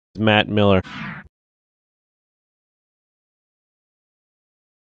Matt Miller.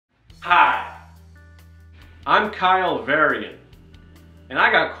 Hi, I'm Kyle Varian, and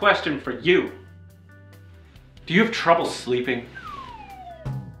I got a question for you. Do you have trouble sleeping?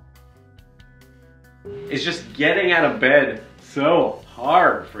 Is just getting out of bed so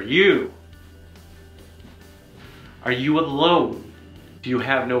hard for you? Are you alone? Do you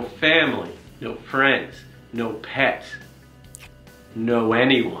have no family, no friends, no pets, no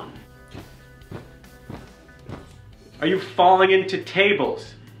anyone? Are you falling into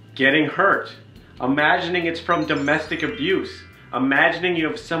tables, getting hurt, imagining it's from domestic abuse, imagining you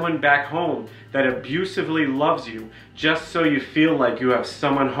have someone back home that abusively loves you just so you feel like you have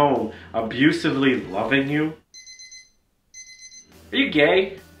someone home abusively loving you? Are you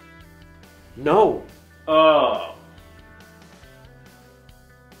gay? No. Oh.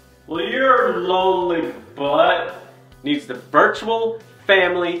 Well, your lonely butt needs the virtual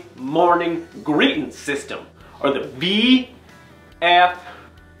family morning greeting system, or the V.F.M.G.S.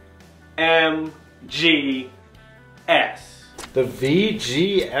 The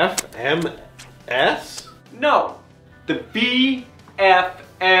V.G.F.M.S? No, the V.F.M.G.S.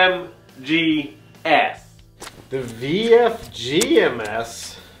 The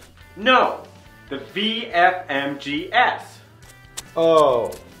V.F.G.M.S? No, the V.F.M.G.S.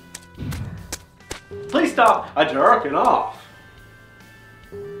 Oh. Please stop jerking off.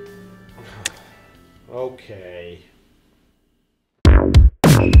 Okay.